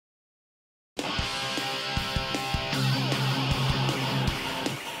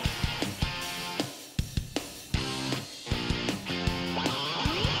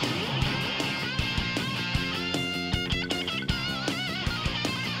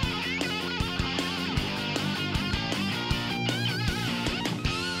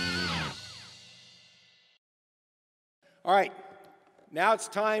All right, now it's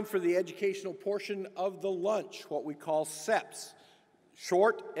time for the educational portion of the lunch, what we call SEPs,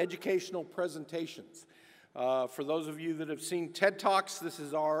 short educational presentations. For those of you that have seen TED Talks, this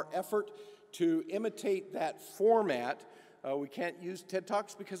is our effort to imitate that format. We can't use TED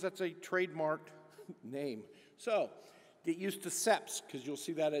Talks because that's a trademarked name. So get used to SEPs because you'll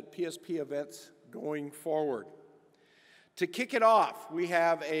see that at PSP events going forward. To kick it off, we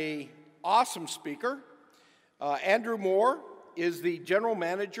have an awesome speaker. Andrew Moore is the General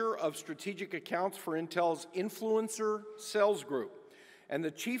Manager of Strategic Accounts for Intel's Influencer Sales Group and the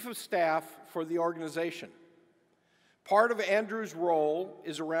Chief of Staff for the organization. Part of Andrew's role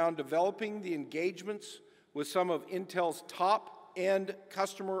is around developing the engagements with some of Intel's top-end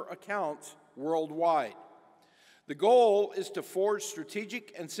customer accounts worldwide. The goal is to forge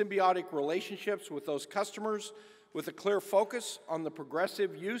strategic and symbiotic relationships with those customers with a clear focus on the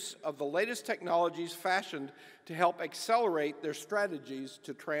progressive use of the latest technologies fashioned to help accelerate their strategies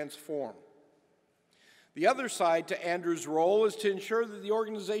to transform. The other side to Andrew's role is to ensure that the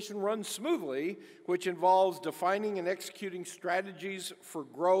organization runs smoothly, which involves defining and executing strategies for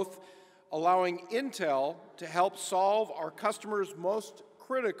growth, allowing Intel to help solve our customers' most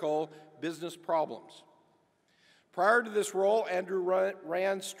critical business problems. Prior to this role, Andrew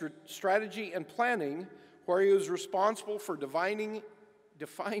ran strategy and planning, where he was responsible for defining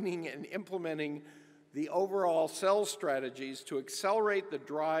and implementing the overall sales strategies to accelerate the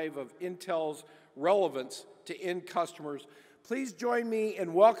drive of Intel's relevance to end customers. Please join me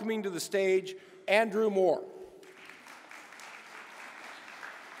in welcoming to the stage Andrew Moore.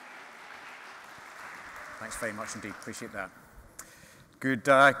 Thanks very much indeed. Appreciate that. Good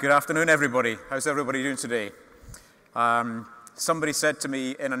afternoon, everybody. How's everybody doing today? Somebody said to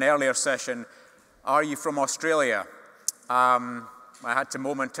me in an earlier session, "Are you from Australia?" I had to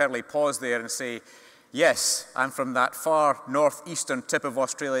momentarily pause there and say, yes, I'm from that far northeastern tip of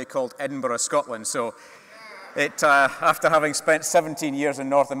Australia called Edinburgh, Scotland. So after having spent 17 years in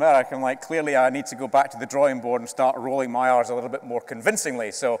North America, I'm like, clearly I need to go back to the drawing board and start rolling my R's a little bit more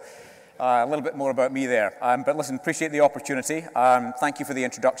convincingly. So a little bit more about me there. But listen, appreciate the opportunity. Thank you for the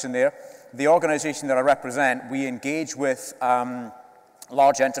introduction there. The organization that I represent, we engage with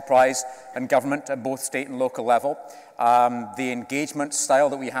large enterprise and government at both state and local level. The engagement style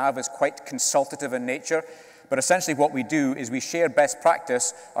that we have is quite consultative in nature, but essentially what we do is we share best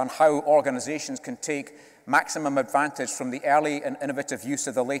practice on how organizations can take maximum advantage from the early and innovative use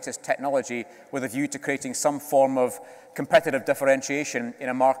of the latest technology with a view to creating some form of competitive differentiation in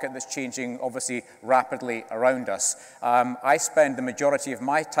a market that's changing obviously rapidly around us. I spend the majority of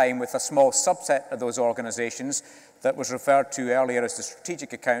my time with a small subset of those organizations that was referred to earlier as the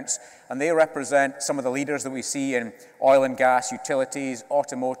strategic accounts, and they represent some of the leaders that we see in oil and gas, utilities,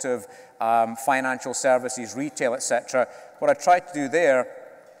 automotive, financial services, retail, etc. What I try to do there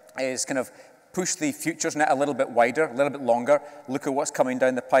is kind of push the futures net a little bit wider, a little bit longer, look at what's coming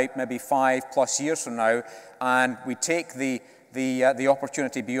down the pipe maybe 5+ years from now, and we take the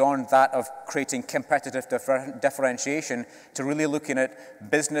opportunity beyond that of creating competitive differentiation to really looking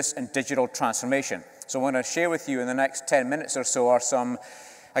at business and digital transformation. So what I'm going to share with you in the next 10 minutes or so are some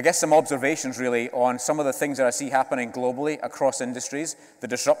observations really on some of the things that I see happening globally across industries, the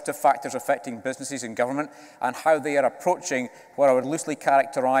disruptive factors affecting businesses and government, and how they are approaching what I would loosely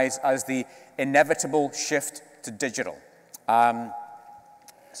characterize as the inevitable shift to digital.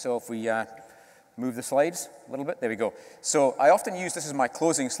 So if we move the slides a little bit, there we go. So I often use this as my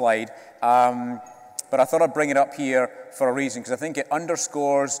closing slide, but I thought I'd bring it up here for a reason, because I think it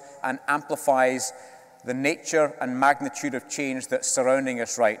underscores and amplifies the nature and magnitude of change that's surrounding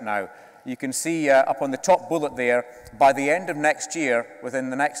us right now. You can see up on the top bullet there, by the end of next year,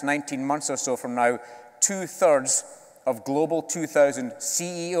 within the next 19 months or so from now, 2/3 of Global 2000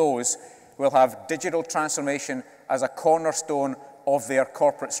 CEOs will have digital transformation as a cornerstone of their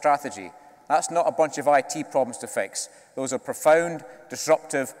corporate strategy. That's not a bunch of IT problems to fix. Those are profound,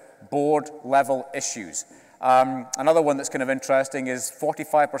 disruptive, board-level issues. Another one that's kind of interesting is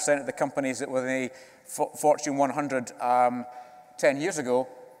 45% of the companies that were in the Fortune 100 10 years ago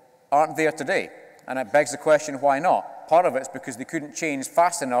aren't there today. And it begs the question, why not? Part of it's because they couldn't change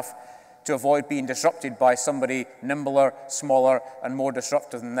fast enough to avoid being disrupted by somebody nimbler, smaller, and more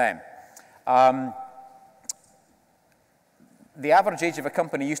disruptive than them. The average age of a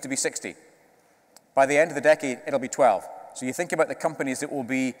company used to be 60. By the end of the decade, it'll be 12. So you think about the companies that will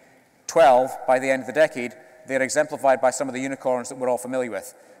be 12 by the end of the decade, they're exemplified by some of the unicorns that we're all familiar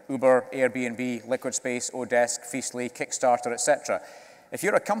with. Uber, Airbnb, LiquidSpace, Odesk, Feastly, Kickstarter, etc. If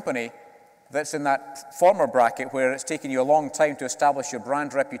you're a company that's in that former bracket where it's taken you a long time to establish your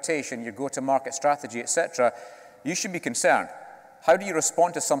brand reputation, your go-to-market strategy, etc., you should be concerned. How do you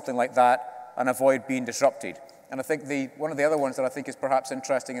respond to something like that and avoid being disrupted? And I think one of the other ones that I think is perhaps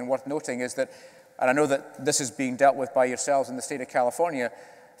interesting and worth noting is that, and I know that this is being dealt with by yourselves in the state of California,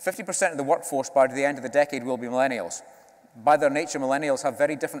 50% of the workforce by the end of the decade will be millennials. By their nature, millennials have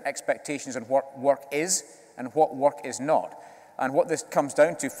very different expectations on what work is and what work is not. And what this comes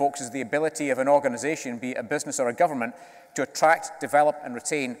down to, folks, is the ability of an organization, be it a business or a government, to attract, develop, and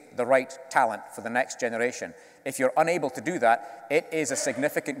retain the right talent for the next generation. If you're unable to do that, it is a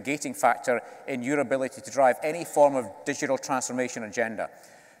significant gating factor in your ability to drive any form of digital transformation agenda.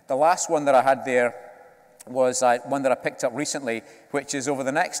 The last one that I had there was one that I picked up recently, which is over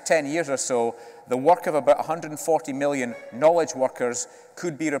the next 10 years or so, the work of about 140 million knowledge workers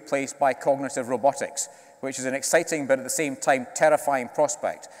could be replaced by cognitive robotics, which is an exciting but at the same time terrifying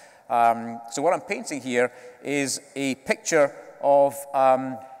prospect. So what I'm painting here is a picture of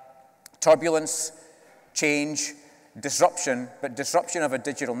turbulence, change, disruption, but disruption of a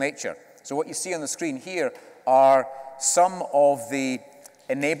digital nature. So what you see on the screen here are some of the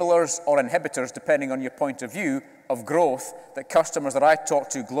enablers or inhibitors, depending on your point of view, of growth that customers that I talk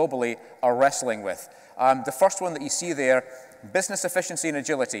to globally are wrestling with. The first one that you see there, business efficiency and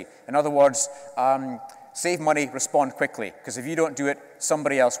agility. In other words, save money, respond quickly, because if you don't do it,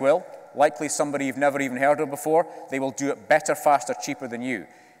 somebody else will. Likely somebody you've never even heard of before. They will do it better, faster, cheaper than you.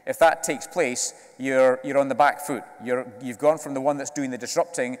 If that takes place, you're on the back foot. You've gone from the one that's doing the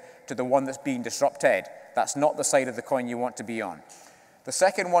disrupting to the one that's being disrupted. That's not the side of the coin you want to be on. The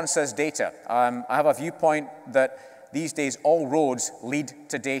second one says data. I have a viewpoint that these days all roads lead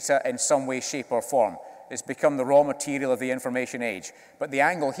to data in some way, shape, or form. It's become the raw material of the information age. But the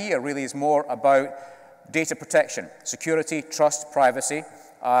angle here really is more about data protection, security, trust, privacy.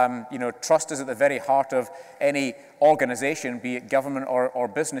 Trust is at the very heart of any organization, be it government or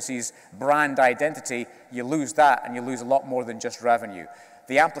businesses' brand identity. You lose that and you lose a lot more than just revenue.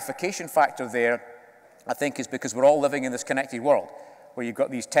 The amplification factor there, I think, is because we're all living in this connected world where you've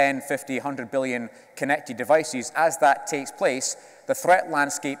got these 10, 50, 100 billion connected devices. As that takes place, the threat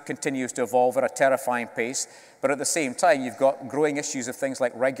landscape continues to evolve at a terrifying pace, but at the same time, you've got growing issues of things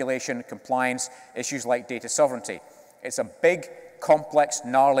like regulation, compliance, issues like data sovereignty. It's a big, complex,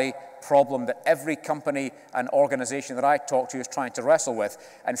 gnarly problem that every company and organization that I talk to is trying to wrestle with.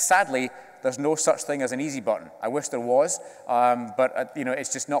 And sadly, there's no such thing as an easy button. I wish there was, but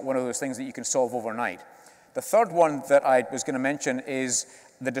it's just not one of those things that you can solve overnight. The third one that I was going to mention is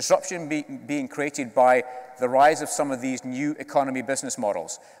the disruption being created by the rise of some of these new economy business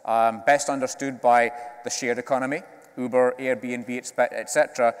models, best understood by the shared economy, Uber, Airbnb,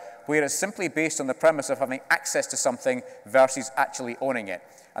 etc., where it's simply based on the premise of having access to something versus actually owning it.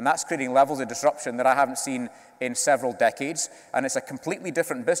 And that's creating levels of disruption that I haven't seen in several decades. And it's a completely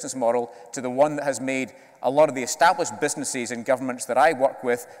different business model to the one that has made a lot of the established businesses and governments that I work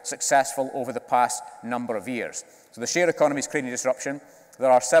with successful over the past number of years. So the shared economy is creating disruption.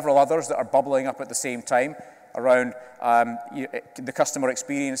 There are several others that are bubbling up at the same time around the customer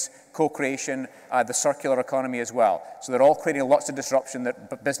experience, co-creation, the circular economy as well. So they're all creating lots of disruption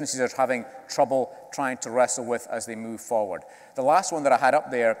that businesses are having trouble trying to wrestle with as they move forward. The last one that I had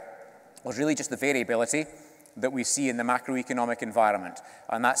up there was really just the variability that we see in the macroeconomic environment.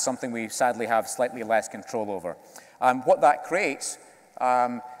 And that's something we sadly have slightly less control over. What that creates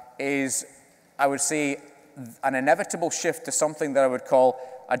is, I would say, an inevitable shift to something that I would call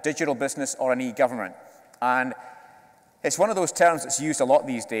a digital business or an e-government. And it's one of those terms that's used a lot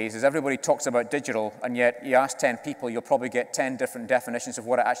these days, is everybody talks about digital, and yet you ask 10 people, you'll probably get 10 different definitions of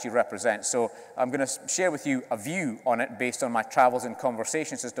what it actually represents. So I'm going to share with you a view on it based on my travels and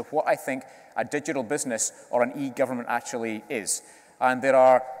conversations as to what I think a digital business or an e-government actually is. And there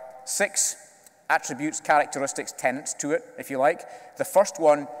are 6 attributes, characteristics, tenets to it, if you like. The first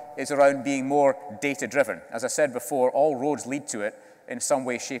one is around being more data-driven. As I said before, all roads lead to it in some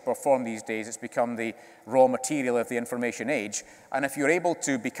way, shape, or form these days. It's become the raw material of the information age. And if you're able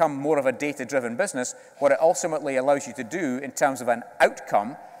to become more of a data-driven business, what it ultimately allows you to do in terms of an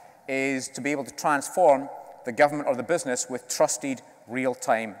outcome is to be able to transform the government or the business with trusted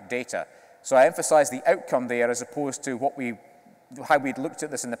real-time data. So I emphasize the outcome there as opposed to how we'd looked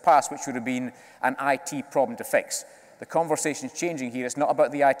at this in the past, which would have been an IT problem to fix. The conversation's changing here. It's not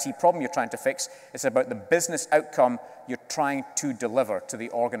about the IT problem you're trying to fix. It's about the business outcome you're trying to deliver to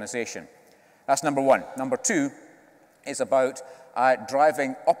the organization. That's number one. Number two is about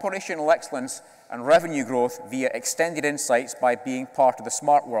driving operational excellence and revenue growth via extended insights by being part of the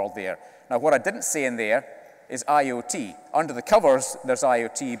smart world there. Now, what I didn't say in there is IoT. Under the covers, there's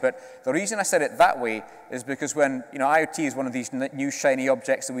IoT, but the reason I said it that way is because when, IoT is one of these new shiny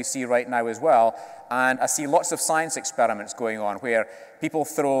objects that we see right now as well, and I see lots of science experiments going on where people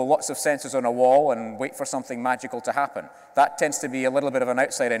throw lots of sensors on a wall and wait for something magical to happen. That tends to be a little bit of an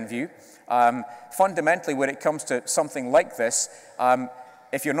outside-in view. Fundamentally, when it comes to something like this,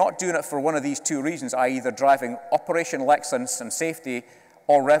 if you're not doing it for one of these two reasons, i.e. either driving operational excellence and safety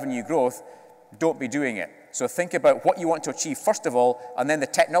or revenue growth, don't be doing it. So think about what you want to achieve first of all, and then the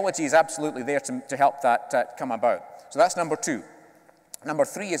technology is absolutely there to help that come about. So that's number 2. Number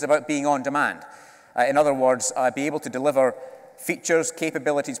 3 is about being on demand. In other words, be able to deliver features,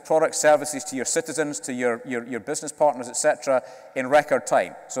 capabilities, products, services to your citizens, to your business partners, etc., in record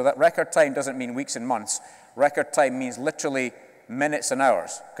time. So that record time doesn't mean weeks and months. Record time means literally minutes and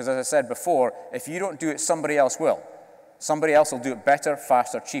hours. Because as I said before, if you don't do it, somebody else will. Somebody else will do it better,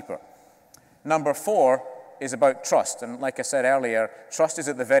 faster, cheaper. Number 4 is about trust. And like I said earlier, trust is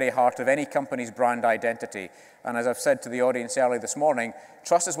at the very heart of any company's brand identity. And as I've said to the audience early this morning,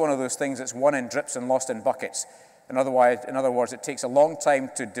 trust is one of those things that's won in drips and lost in buckets. In other words, it takes a long time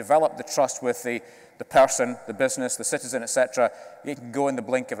to develop the trust with the person, the business, the citizen, etc. It can go in the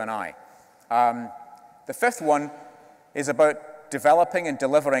blink of an eye. The 5th one is about developing and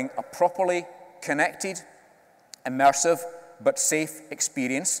delivering a properly connected, immersive, but safe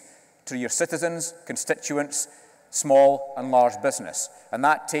experience to your citizens, constituents, small and large business. And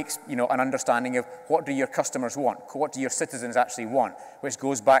that takes, an understanding of what do your customers want, what do your citizens actually want, which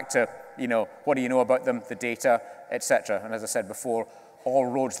goes back to, what do you know about them, the data, etc. And as I said before, all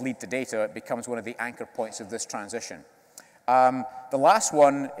roads lead to data. It becomes one of the anchor points of this transition. The last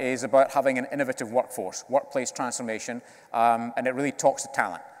one is about having an innovative workforce, workplace transformation, and it really talks to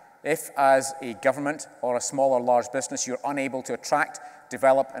talent. If, as a government or a small or large business, you're unable to attract,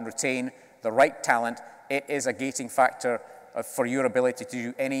 develop, and retain the right talent, it is a gating factor for your ability to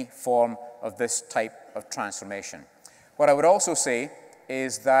do any form of this type of transformation. What I would also say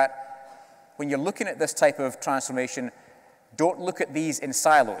is that when you're looking at this type of transformation, don't look at these in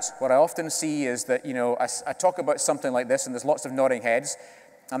silos. What I often see is that, I talk about something like this, and there's lots of nodding heads,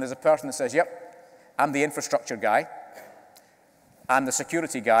 and there's a person that says, yep, I'm the infrastructure guy, I'm the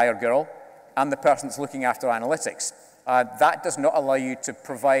security guy or girl, I'm the person that's looking after analytics. That does not allow you to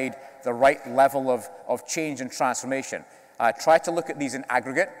provide the right level of change and transformation. Try to look at these in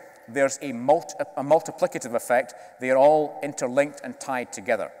aggregate. There's a multiplicative effect. They are all interlinked and tied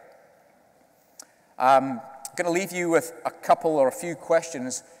together. I'm going to leave you with a couple or a few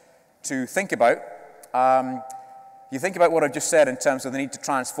questions to think about. You think about what I've just said in terms of the need to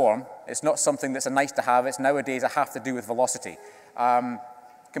transform. It's not something that's a nice to have. It's nowadays a have to do with velocity.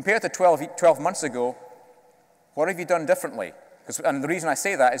 Compared to 12 months ago, what have you done differently? And the reason I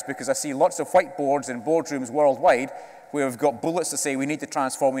say that is because I see lots of whiteboards in boardrooms worldwide where we've got bullets that say we need to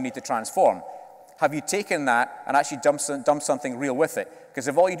transform, we need to transform. Have you taken that and actually done something real with it? Because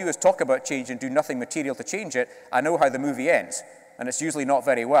if all you do is talk about change and do nothing material to change it, I know how the movie ends, and it's usually not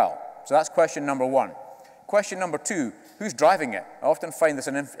very well. So that's question number 1. Question number 2, who's driving it? I often find this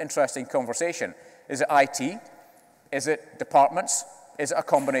an interesting conversation. Is it IT? Is it departments? Is it a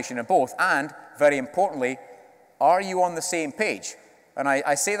combination of both? And, very importantly, are you on the same page? And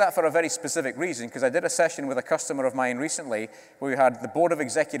I say that for a very specific reason, because I did a session with a customer of mine recently where we had the board of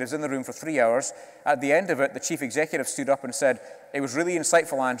executives in the room for 3 hours. At the end of it, the chief executive stood up and said, it was really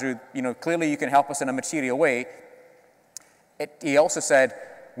insightful, Andrew. Clearly you can help us in a material way. He also said,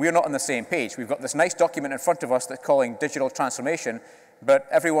 we're not on the same page. We've got this nice document in front of us that's calling digital transformation, but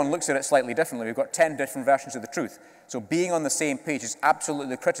everyone looks at it slightly differently. We've got 10 different versions of the truth. So being on the same page is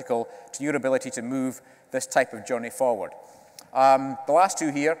absolutely critical to your ability to move this type of journey forward. The last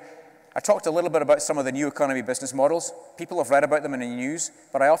 2 here, I talked a little bit about some of the new economy business models. People have read about them in the news,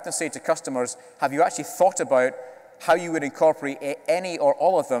 but I often say to customers, have you actually thought about how you would incorporate any or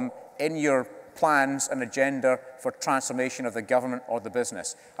all of them in your plans and agenda for transformation of the government or the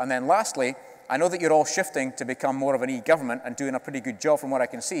business? And then lastly, I know that you're all shifting to become more of an e-government and doing a pretty good job from what I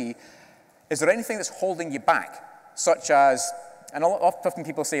can see. Is there anything that's holding you back? Such as, and often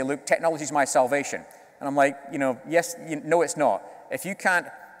people say, look, technology is my salvation. And I'm like, yes, no, it's not. If you can't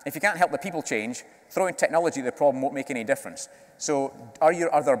help the people change, throwing technology at the problem won't make any difference. So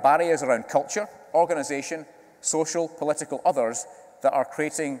are there barriers around culture, organization, social, political, others that are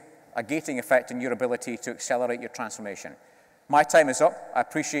creating a gating effect in your ability to accelerate your transformation? My time is up. I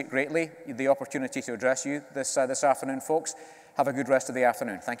appreciate greatly the opportunity to address you this afternoon, folks. Have a good rest of the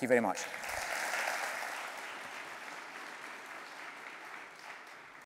afternoon. Thank you very much.